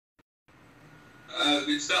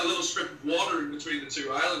It's that little strip of water in between the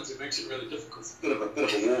two islands. It makes it really difficult. Bit of a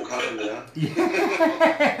walk home now.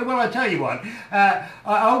 Yeah. Well, I tell you what,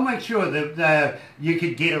 I'll make sure that you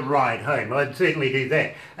could get a ride home. I'd certainly do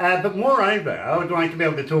that. But moreover, I would like to be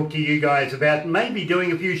able to talk to you guys about maybe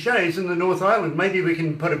doing a few shows in the North Island. Maybe we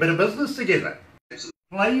can put a bit of business together.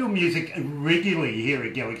 Play your music regularly here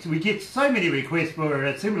at Galaxy. We get so many requests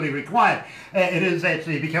for Simply Required. It is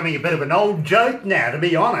actually becoming a bit of an old joke now, to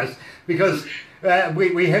be honest, because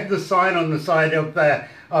we have the sign on the side of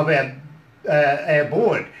our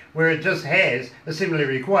board where it just has Assembly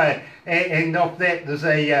Required, and off that there's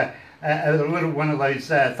a little one of those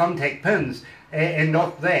thumbtack pins, and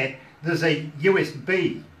off that there's a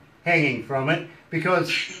USB hanging from it,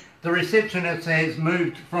 because the receptionist has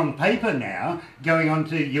moved from paper now going on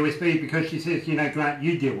to USB, because she says, you know, Grant,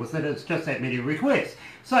 you deal with it, it's just that many requests.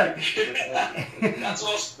 So that's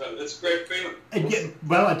awesome though, that's a great feeling. Yeah,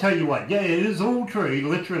 well, I tell you what, yeah, it is all true.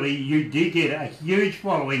 Literally, you do get a huge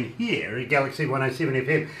following here at Galaxy 107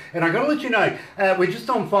 FM. And I've got to let you know, we're just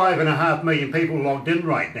on 5.5 million people logged in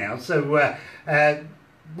right now. So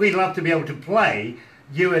we'd love to be able to play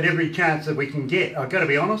you at every chance that we can get. I've got to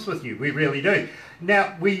be honest with you, we really do.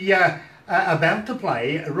 Now, we are about to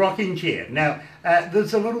play a Rocking Chair. Now,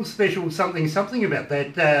 there's a little special something about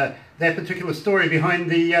that that particular story behind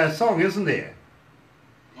the song, isn't there?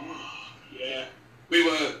 Oh, yeah. We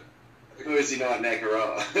were... Thursday night in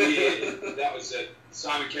Nagara. Yeah, that was it.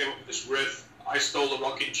 Simon came up with this riff. I stole the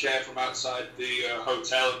rocking chair from outside the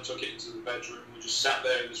hotel and took it into the bedroom. We just sat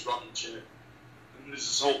there in this rocking chair. And there's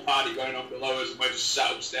this whole party going on below us, and we're just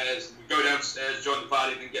sat upstairs. And we go downstairs, join the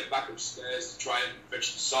party, and then get back upstairs to try and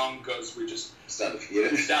finish the song, because we just start to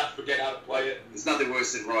forget it. Start to forget how to play it. There's nothing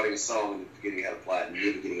worse than writing a song and forgetting how to play it and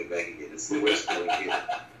never getting it back again. It's the worst feeling here.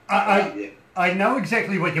 I know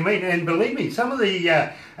exactly what you mean, and believe me, some of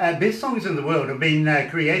the best songs in the world have been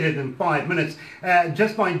created in 5 minutes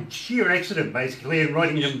just by sheer accident, basically, and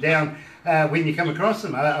writing them down when you come across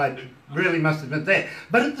them. I really must admit that.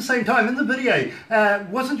 But at the same time, in the video,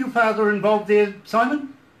 wasn't your father involved there,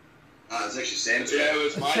 Simon? It's actually Sam's. Yeah, it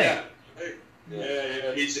was my dad.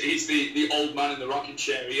 Yeah. He's the old man in the rocking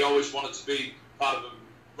chair. He always wanted to be part of a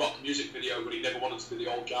rock music video, but he never wanted to be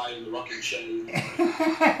the old guy in the rocking chair.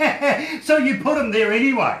 So you put him there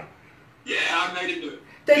anyway? Yeah, I made him do it.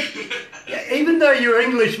 Even though you're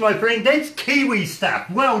English, my friend, that's Kiwi stuff.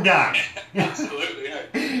 Well done. Absolutely, yeah.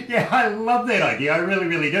 Yeah, I love that idea. I really,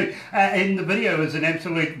 really do. And the video is an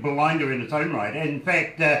absolute blinder in its own right. In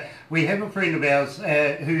fact, we have a friend of ours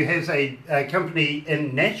who has a company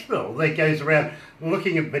in Nashville that goes around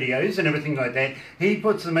looking at videos and everything like that. He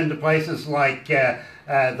puts them into places like the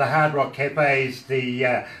Hard Rock cafes,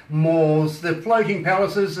 the malls, the floating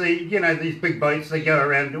palaces, these big boats that go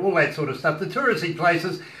around, all that sort of stuff, the touristy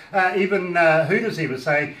places, even Hooters, he was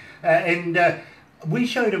saying, and we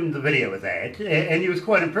showed him the video of that, and he was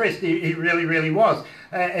quite impressed. He really, really was.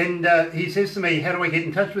 And he says to me, how do I get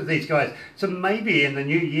in touch with these guys? So maybe in the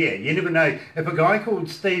new year, you never know, if a guy called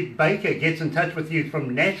Steve Baker gets in touch with you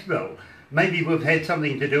from Nashville, maybe we've had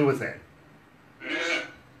something to do with that. Yeah,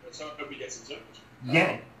 let's hope he gets in touch.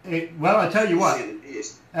 Yeah, well, I tell you what,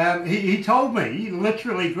 he told me,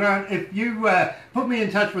 literally, Grant, if you put me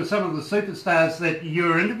in touch with some of the superstars that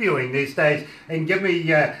you're interviewing these days and give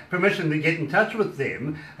me permission to get in touch with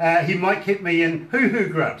them, he might keep me in hoo-hoo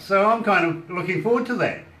grubs. So I'm kind of looking forward to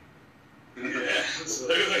that. Yeah,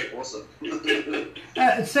 absolutely. Awesome.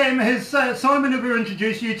 Sam, has Simon ever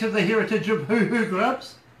introduced you to the heritage of hoo-hoo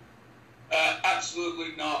grubs?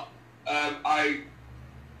 Absolutely not.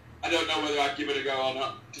 I don't know whether I'd give it a go or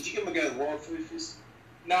not. Did you give him a go with wild food fist?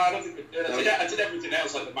 No, I don't think we did. I did everything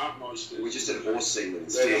else, like the mountain oysters. We just did horse semen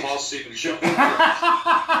instead. The horse semen shot.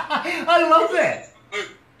 I love that. But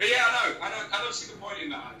yeah, I don't see the point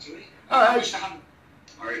in that, actually. I wish I hadn't.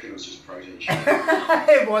 I reckon it was just a protein shake.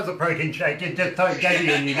 It was a protein shake, it just gave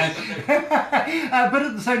you in, you know. But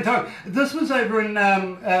at the same time, this was over in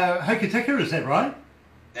Hokitika, is that right?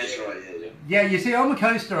 That's right, yeah. Yeah, you see, I'm a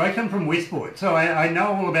coaster. I come from Westport, so I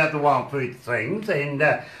know all about the wild food things, and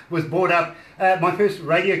was brought up. My first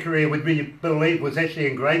radio career, would be believe, was actually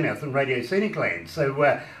in Greymouth in Radio Scenic Land.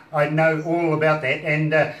 So I know all about that.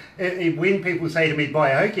 And when people say to me, buy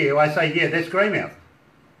a hoki, I say, yeah, that's Greymouth.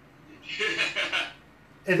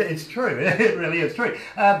 It's true. It really is true.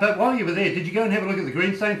 But while you were there, did you go and have a look at the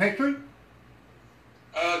Greenstone factory?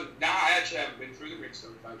 No, I actually haven't been through the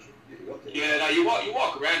Greenstone factory. got there. Yeah, no, you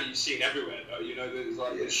walk around and you see it everywhere, though. You know, there's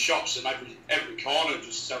there's shops in every corner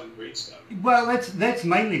just selling greenstone. Well, that's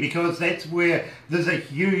mainly because that's where there's a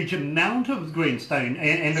huge amount of greenstone,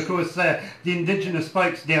 and of course the indigenous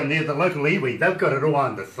folks down there, the local iwi, they've got it all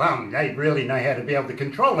on the thumb. They really know how to be able to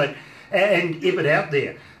control it and give it out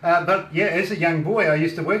there. But yeah, as a young boy, I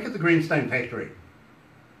used to work at the greenstone factory.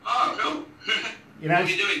 Oh, cool. You know, what are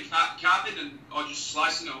you doing? Carving or just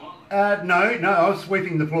slicing it or no, I was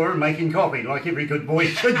sweeping the floor and making coffee like every good boy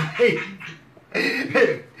should be.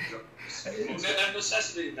 a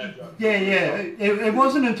necessity in that job. Yeah. It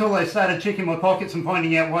wasn't until I started checking my pockets and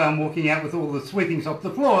finding out why I'm walking out with all the sweepings off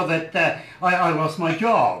the floor that I lost my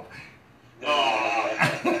job. Oh.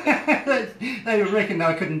 They reckoned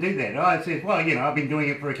I couldn't do that. I said, well, you know, I've been doing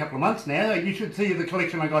it for a couple of months now. You should see the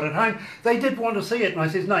collection I got at home. They did want to see it, and I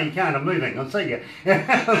said, no, you can't. I'm moving. I'll see you.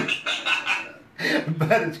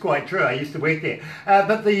 But it's quite true. I used to work there.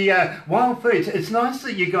 But the wild foods, it's nice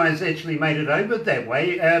that you guys actually made it over that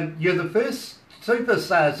way. You're the first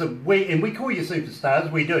superstars and we call you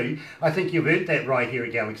superstars, we do. I think you've earned that right here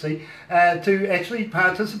at Galaxy, to actually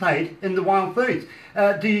participate in the wild foods.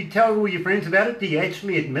 Do you tell all your friends about it? Do you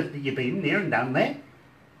actually admit that you've been there and done that?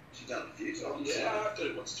 She's done it a few times. Yeah, I've done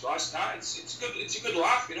it once or twice now. It's a good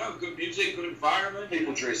laugh, you know, good music, good environment.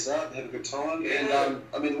 People dress up, have a good time, Yeah. and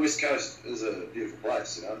I mean the West Coast is a beautiful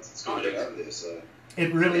place, you know. It's good to be over there, so.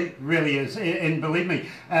 It really is, and believe me,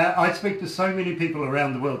 I speak to so many people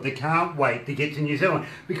around the world that can't wait to get to New Zealand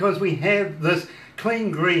because we have this clean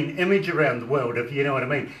green image around the world, if you know what I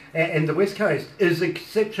mean, and the West Coast is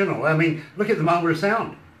exceptional. I mean, look at the Marlborough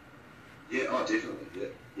Sound. Yeah, oh, definitely,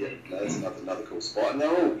 yeah. No, that's another cool spot, and they're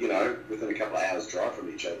all, you know, within a couple of hours drive from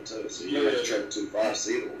each other too, so you don't have to travel too far to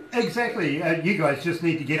see it all. Exactly, you guys just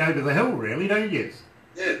need to get over the hill, really, don't you?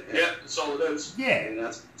 Yeah, That's all it is. Yeah. And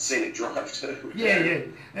that's scenic drive too. Yeah.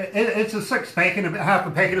 It's a 6-pack and half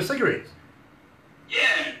a packet of cigarettes.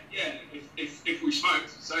 Yeah. If we smoked,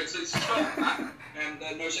 so it's 12 pack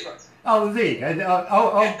and no cigarettes. Oh,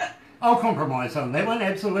 there. I'll compromise on that one,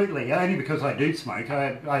 absolutely. Only because I do smoke,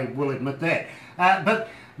 I will admit that. But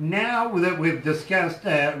now that we've discussed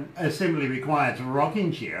Assembly Required's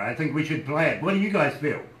rocking chair, I think we should play it. What do you guys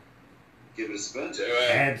feel? Give it a spin. Do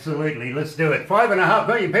it. Absolutely, let's do it. 5.5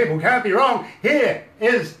 million people can't be wrong. Here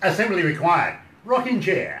is Assembly Required. Rocking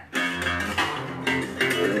chair.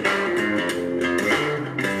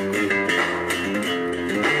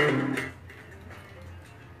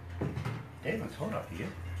 Damn, it's hot up here.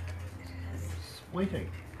 Sweetie.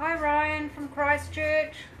 Hi Ryan from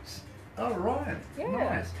Christchurch. Oh, Ryan.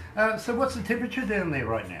 Yeah. Nice. So what's the temperature down there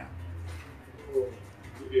right now?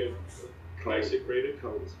 Yeah, classic reader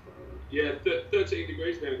colors. Yeah, 13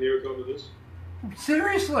 degrees down here according to this.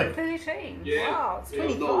 Seriously? 13. Yeah. Wow, it's Yeah,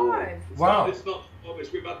 it's 25. Wow. It's not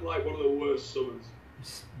obvious. We've had like one of the worst summers.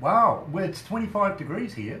 Wow, well, it's 25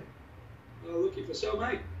 degrees here. Looking for some,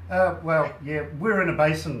 mate. Well, yeah, we're in a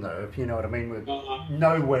basin though, if you know what I mean, with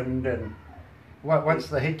no wind, and once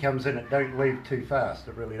the heat comes in, it don't leave too fast.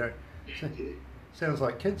 It really don't. Sounds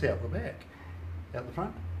like kids out the back, out the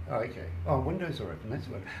front. Oh, okay. Oh, windows are open. That's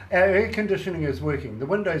what. Our air conditioning is working. The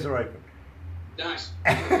windows are open. Nice.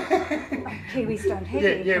 Kiwis don't have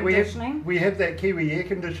air conditioning. we have that Kiwi air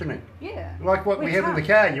conditioning. Yeah. Like what We're we have in the tough.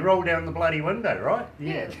 car. You roll down the bloody window, right?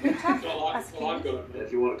 Yeah, we're tough, us Well, I've Kiwis. got it.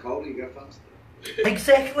 If you want it cold, you go faster.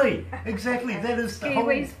 Exactly. That is the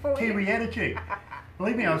Kiwis whole for you. Kiwi attitude.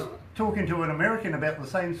 Believe me, I was talking to an American about the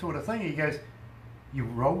same sort of thing. He goes, "You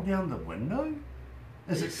roll down the window?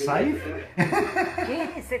 Is it safe?"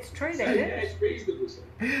 Yes, that's true, Yeah, that is. it's reasonable. So.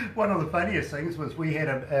 One of the funniest things was we had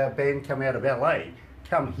a band come out of LA,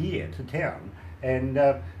 come here to town, and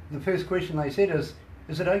the first question they said is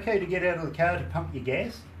it okay to get out of the car to pump your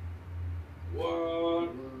gas? What?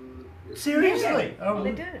 Seriously? Yeah, Oh,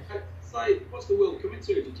 they do. It's like, what's the world coming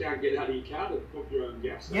to if you can't get out of your car to pump your own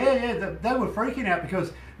gas? yeah, they were freaking out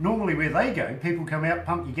because normally where they go, people come out,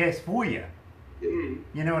 pump your gas for you. Mm.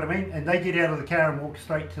 You know what I mean? And they get out of the car and walk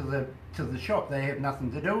straight to the shop. They have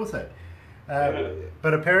nothing to do with it.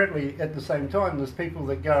 But apparently, at the same time, there's people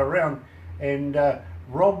that go around and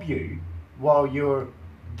rob you while you're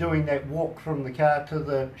doing that walk from the car to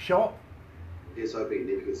the shop. Here's hoping it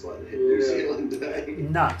never gets like that in New Zealand today.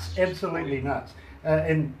 Nuts, absolutely nuts.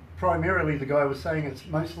 And primarily, the guy was saying it's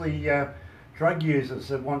mostly drug users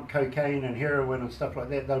that want cocaine and heroin and stuff like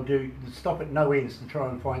that. They'll stop at no ends to try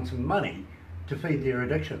and find some money to feed their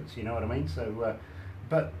addictions. You know what I mean? So,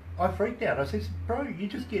 but I freaked out. I said, "Bro, you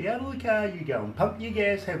just get out of the car, you go and pump your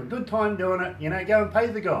gas, have a good time doing it. You know, go and pay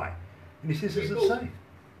the guy." And he says, "Is it safe?"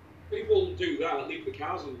 People do that, leave the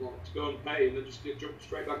cars unlocked, go and pay, and then just jump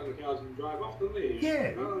straight back in the cars and drive off, don't they?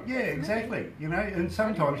 Yeah, yeah, exactly. You know, and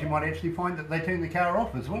sometimes you might actually find that they turn the car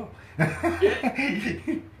off as well. Yeah.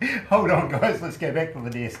 Hold on, guys. Let's go back to the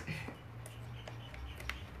desk.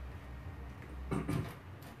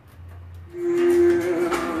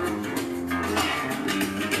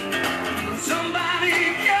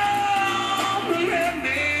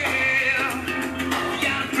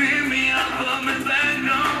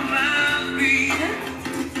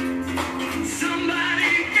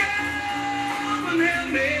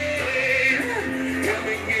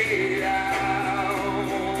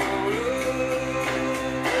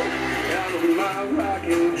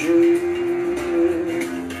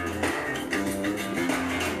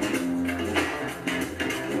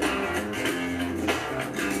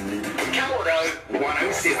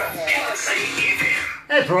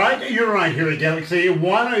 That's right, you're right here at Galaxy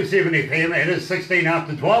 107 FM. It is 16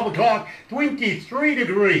 after 12 o'clock, 23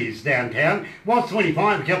 degrees downtown. Was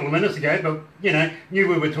 25 a couple of minutes ago, but, you know, knew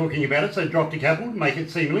we were talking about it, so dropped a couple to make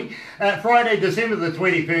it seemly. Friday, December the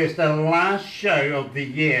 21st, the last show of the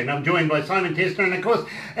year, and I'm joined by Simon Tester, and of course,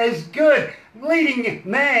 as good leading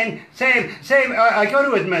man, Sam. Sam, I got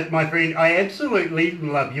to admit, my friend, I absolutely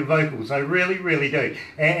love your vocals. I really, really do.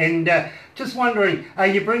 And just wondering, are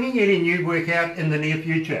you bringing any new work out in the near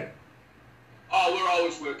future? Oh, we're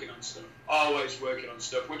always working on stuff. Always working on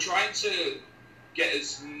stuff. We're trying to get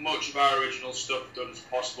as much of our original stuff done as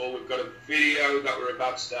possible. We've got a video that we're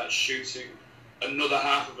about to start shooting, another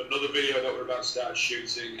half of another video that we're about to start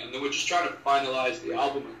shooting, and then we're just trying to finalise the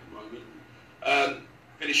album at the moment.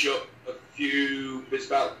 Finish up a few, there's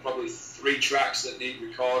about probably 3 tracks that need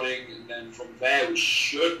recording, and then from there we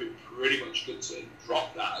should be pretty much good to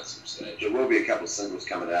drop that at some stage. There will be a couple of singles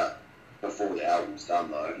coming out before the album's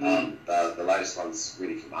done though. The latest one's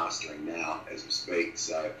ready for mastering now as we speak,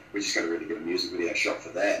 so we just got to really get a music video shot for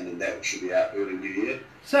that, and then that should be out early New Year.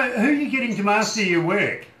 So who are you getting to master your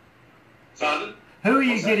work? Pardon? Who are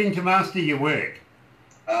you getting to master your work?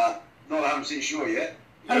 Not 100% sure yet.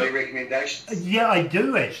 Any recommendations? Yeah, I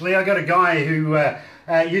do actually. I got a guy who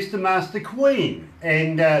used to master Queen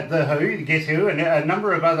and The Who, Guess Who, and a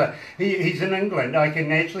number of other. He's in England. I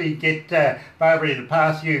can actually get Barbara to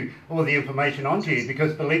pass you all the information on to you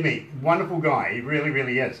because, believe me, wonderful guy. He really,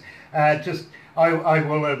 really is. I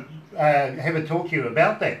will have a talk to you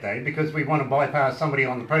about that though, because we want to bypass somebody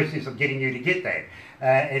on the process of getting you to get that.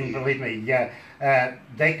 And believe me, that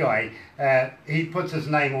guy, he puts his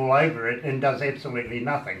name all over it and does absolutely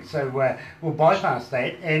nothing. So we'll bypass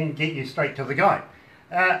that and get you straight to the guy.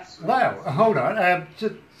 Wow, hold on.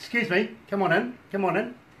 Excuse me. Come on in. Come on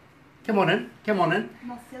in. Come on in. Come on in.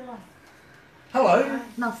 Marcella. Hello.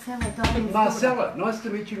 Marcella, darling. Marcella. Nice to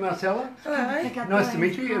meet you, Marcella. Hello. Nice to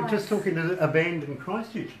meet you. I'm just talking to a band in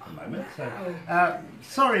Christchurch at the moment. So,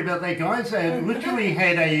 sorry about that, guys. Literally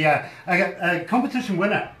had a competition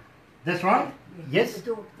winner. That's right? Yes? The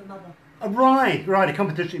daughter, the mother. Right, a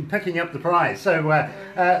competition, picking up the prize. So,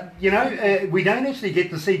 you know, we don't actually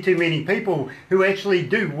get to see too many people who actually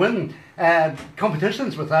do win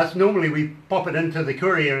competitions with us. Normally we pop it into the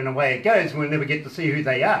courier and away it goes, and we'll never get to see who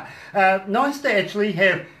they are. Nice to actually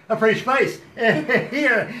have a fresh face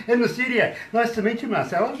here in the studio. Nice to meet you,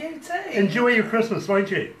 Marcella. You too. Enjoy your Christmas,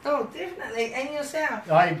 won't you? Oh, definitely. And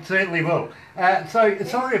yourself. I certainly will. So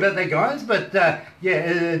sorry about that, guys, but yeah,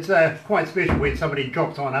 it's quite special when somebody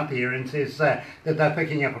drops on up here and says that they're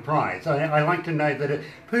picking up a prize. I like to know that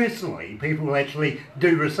personally people actually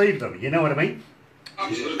do receive them. You know what I mean?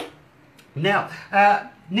 Absolutely. Now,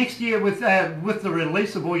 next year with the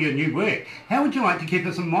release of all your new work, how would you like to keep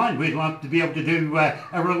us in mind? We'd love to be able to do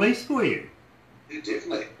a release for you. Yeah,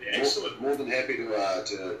 definitely. Yeah, excellent. More than happy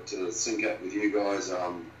to sync up with you guys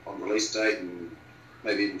on release date and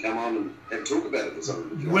maybe even come on and have a talk about it or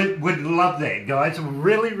something. Would love that, guys.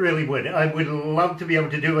 Really, really would. I would love to be able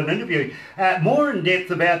to do an interview more in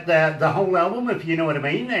depth about the whole album, if you know what I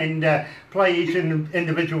mean, and play each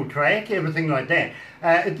individual track, everything like that.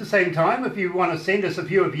 At the same time, if you want to send us a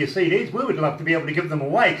few of your CDs, we would love to be able to give them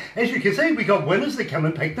away. As you can see, we got winners that come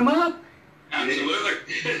and pick them up. Absolutely.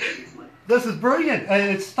 This is brilliant.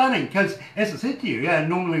 It's stunning because, as I said to you,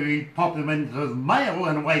 normally we pop them into the mail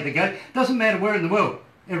and away they go. Doesn't matter where in the world.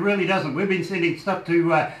 It really doesn't. We've been sending stuff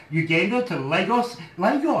to Uganda, to Lagos.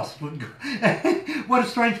 Lagos! What a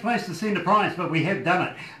strange place to send a prize, but we have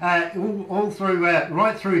done it. All through,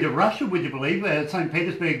 right through to Russia, would you believe? St.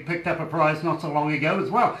 Petersburg picked up a prize not so long ago as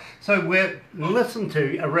well. So we're listened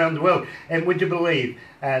to around the world. And would you believe,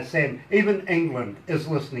 Sam, even England is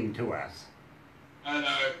listening to us. I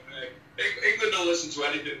know. England don't listen to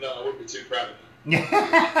anything that I wouldn't be too proud of.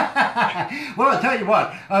 Well, I tell you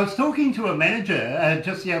what, I was talking to a manager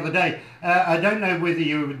just the other day. I don't know whether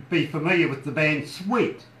you would be familiar with the band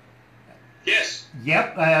Sweet. Yes.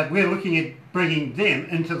 Yep, we're looking at bringing them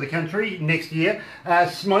into the country next year.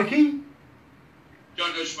 Smokey?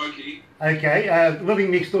 Don't know Smokey. Okay,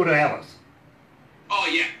 living next door to Alice. Oh,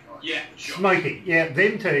 yeah. Yeah, sure. Smokey, yeah,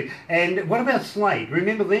 them too. And what about Slade?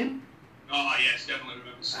 Remember them? Oh, yes, definitely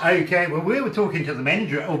remember Slade. Okay, well, we were talking to the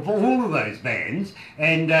manager of all of those bands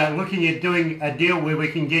and looking at doing a deal where we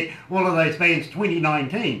can get all of those bands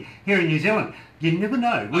 2019 here in New Zealand. You never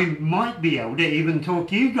know. We might be able to even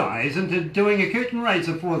talk you guys into doing a curtain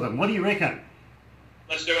raiser for them. What do you reckon?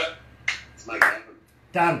 Let's do it. Let's make it happen.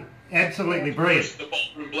 Done. Absolutely brilliant. The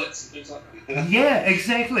ballroom blitz and things like that. Yeah,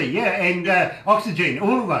 exactly. Yeah, and Oxygen,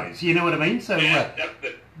 all of those. You know what I mean? So,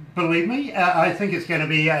 believe me, I think it's going to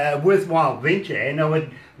be a worthwhile venture, and I would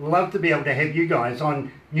love to be able to have you guys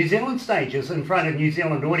on New Zealand stages in front of New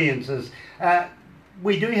Zealand audiences.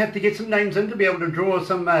 We do have to get some names in to be able to draw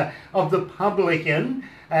some of the public in,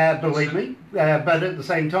 believe me, but at the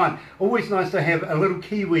same time, always nice to have a little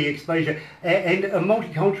Kiwi exposure and a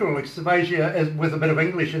multicultural exposure with a bit of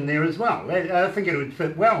English in there as well. I think it would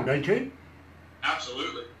fit well, don't you?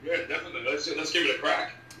 Absolutely. Yeah, definitely. Let's give it a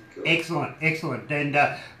crack. Cool. Excellent, excellent. And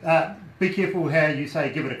be careful how you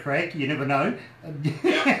say give it a crack. You never know.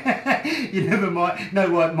 Yeah. You never might know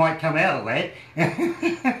what might come out of that.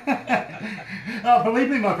 Oh, believe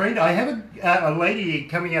me, my friend, I have a lady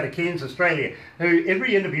coming out of Cairns, Australia, who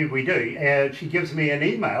every interview we do, she gives me an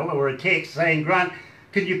email or a text saying, Grant,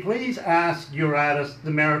 could you please ask your artist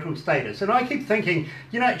the marital status? And I keep thinking,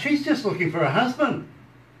 you know, she's just looking for a husband.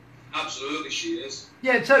 Absolutely, she is.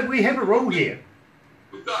 Yeah, so we have a rule here.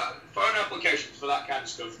 We've got phone applications for that kind of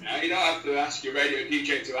stuff now. You don't have to ask your radio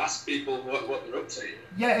DJ to ask people what they're up to.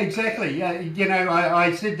 Yeah, exactly. Yeah, you know,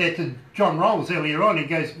 I said that to John Rolls earlier on. He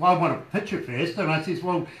goes, well, I want a picture first. And I says,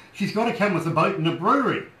 well, she's got to come with a boat and a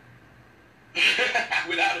brewery.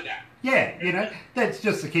 Without a doubt. Yeah, you know, that's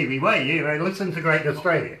just the Kiwi way. You know, let's integrate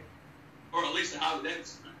Australia. Or at least a Harley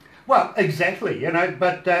Davidson. Well, exactly, you know,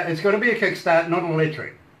 but it's got to be a kickstart, not an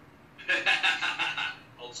electric.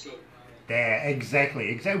 Old school. Yeah,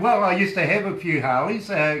 exactly. Well, I used to have a few Harleys,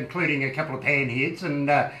 including a couple of panheads and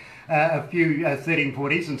a few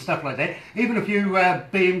 1340s and stuff like that. Even a few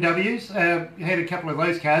BMWs, had a couple of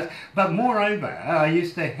those cars. But moreover, I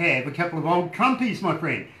used to have a couple of old Trumpies, my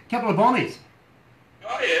friend, a couple of Bonnies.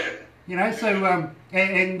 Oh, yeah. You know, so,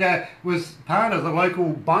 and was part of the local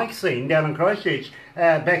bike scene down in Christchurch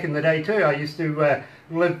back in the day too. I used to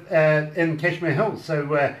live in Cashmere Hills,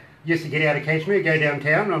 so used to get out of Cashmere, go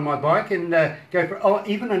downtown on my bike and go for,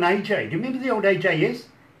 even an AJ. Do you remember the old AJS?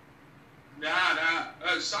 Nah.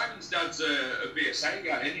 Simon's dad's a BSA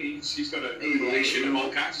guy, and he's got a collection of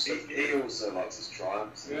all kinds of stuff. He also likes his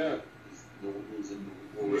Triumphs. Yeah. His Normals and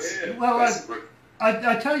all this. Yeah. Well,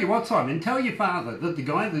 I tell you what, Simon, tell your father that the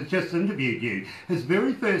guy that just interviewed you, his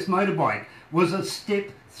very first motorbike was a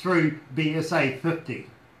step through BSA 50.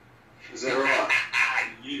 Is that right?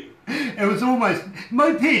 Yeah. It was almost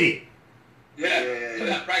mopedic. Yeah.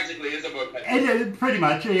 That practically is a moped. And pretty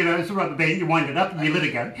much, you know, it's a rubber band, you wind it up and you let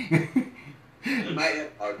it go.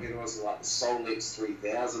 Mate, it was like the Solex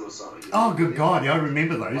 3000 or something. Oh, good God, I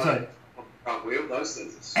remember those. Front wheel, those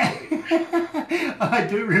things are sweet. I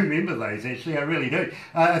do remember those, actually, I really do.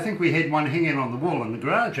 I think we had one hanging on the wall in the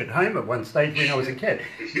garage at home at one stage when I was a kid.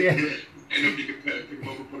 Yeah. And nobody could pick them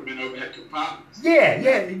up and put them in overhead compartments. Yeah,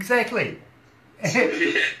 exactly.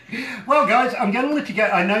 Well, guys, I'm going to let you go.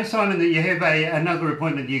 I know, Simon, that you have another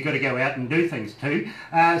appointment you've got to go out and do things too.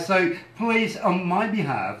 So please, on my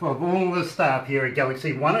behalf of all the staff here at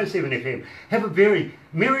Galaxy 107 FM, have a very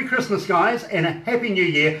Merry Christmas, guys, and a Happy New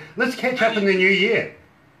Year. Let's catch up in the new year.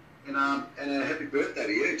 And a happy birthday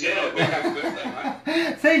to you, too. Yeah, big happy birthday,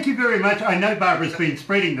 mate. Thank you very much. I know Barbara's been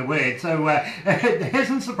spreading the word, so it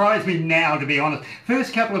hasn't surprised me now, to be honest.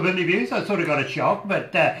 First couple of interviews, I sort of got a shock,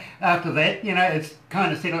 but after that, you know, it's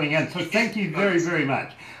kind of settling in. So thank you very, very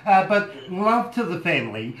much. But love to the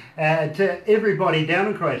family, to everybody down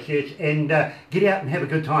in Christchurch, and get out and have a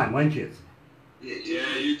good time, won't you?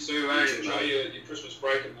 Yeah, you too. Enjoy your Christmas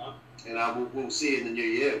break and that. And we'll see you in the new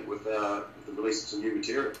year with the release of some new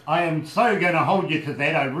material. I am so going to hold you to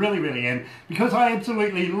that. I really, really am. Because I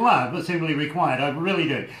absolutely love Assembly Required. I really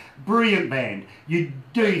do. Brilliant band. You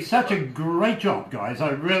do such a great job, guys. I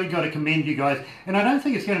really got to commend you guys. And I don't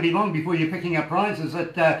think it's going to be long before you're picking up prizes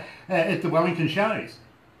at the Wellington shows.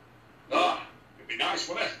 Oh, it'd be nice,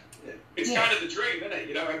 wouldn't it? Yeah. It's kind of the dream, isn't it?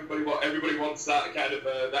 You know, everybody wants that kind of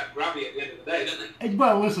that Grammy at the end of the day, don't they?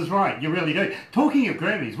 Well, this is right. You really do. Talking of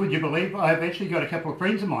Grammys, would you believe I've actually got a couple of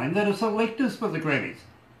friends of mine that are selectors for the Grammys.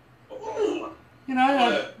 Ooh. You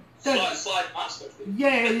know, slide master.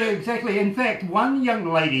 Yeah, exactly. In fact, one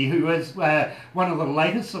young lady who is one of the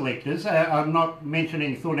latest selectors, I'm not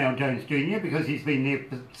mentioning Thornell Jones Jr. because he's been there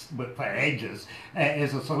for ages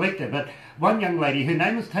as a selector, but one young lady, her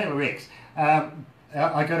name is Taylor X.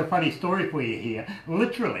 I got a funny story for you here.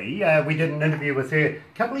 Literally, we did an interview with her a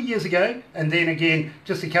couple of years ago, and then again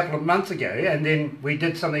just a couple of months ago, and then we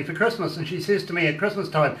did something for Christmas, and she says to me at Christmas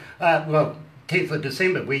time, 10th of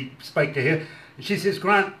December, we spoke to her, and she says,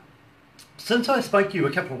 Grant, since I spoke to you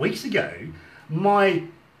a couple of weeks ago, my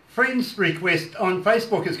friends request on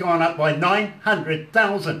Facebook has gone up by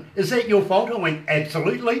 900,000. Is that your fault? I went,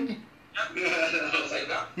 absolutely.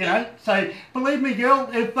 You know, so believe me, girl,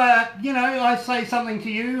 if you know, I say something to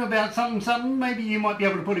you about something, maybe you might be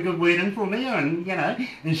able to put a good word in for me, and you know.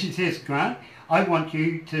 And she says, Grant, I want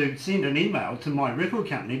you to send an email to my record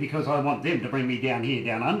company because I want them to bring me down here,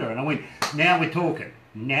 down under. And I went, now we're talking.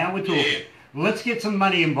 Now we're talking. Yeah. Let's get some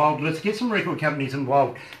money involved, let's get some record companies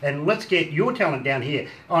involved, and let's get your talent down here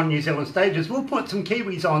on New Zealand stages. We'll put some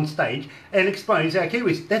Kiwis on stage and expose our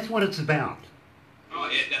Kiwis. That's what it's about. Oh,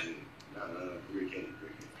 yeah, definitely.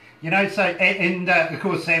 You know, so, and of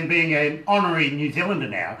course, Sam, being an honorary New Zealander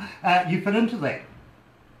now, you fit into that.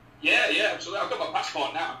 Yeah, absolutely. I've got my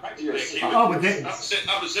passport now. I'm practically a Kiwi. Oh, but I'm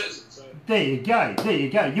a citizen, so. There you go.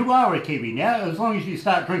 You are a Kiwi now. As long as you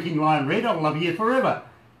start drinking Lion Red, I'll love you forever.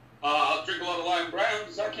 I'll drink a lot of Lion Brown,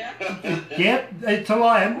 does that count? Yep, it's a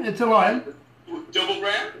lion. Double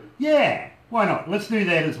brown? Yeah, why not? Let's do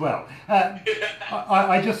that as well.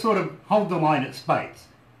 I just sort of hold the line at Spades.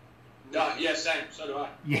 Yeah, same. So do I.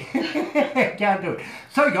 Yeah, can't do it.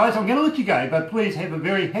 So, guys, I'm going to let you go, but please have a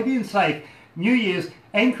very happy and safe New Year's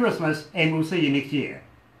and Christmas, and we'll see you next year.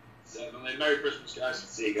 Certainly. Merry Christmas, guys.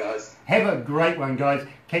 See you guys. Have a great one, guys.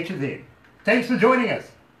 Catch you then. Thanks for joining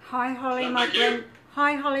us. Hi, Holly, my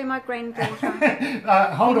granddaughter.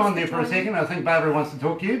 Hold on there for a second. I think Barbara wants to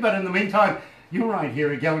talk to you, but in the meantime, you're right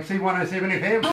here at Galaxy 107 FM.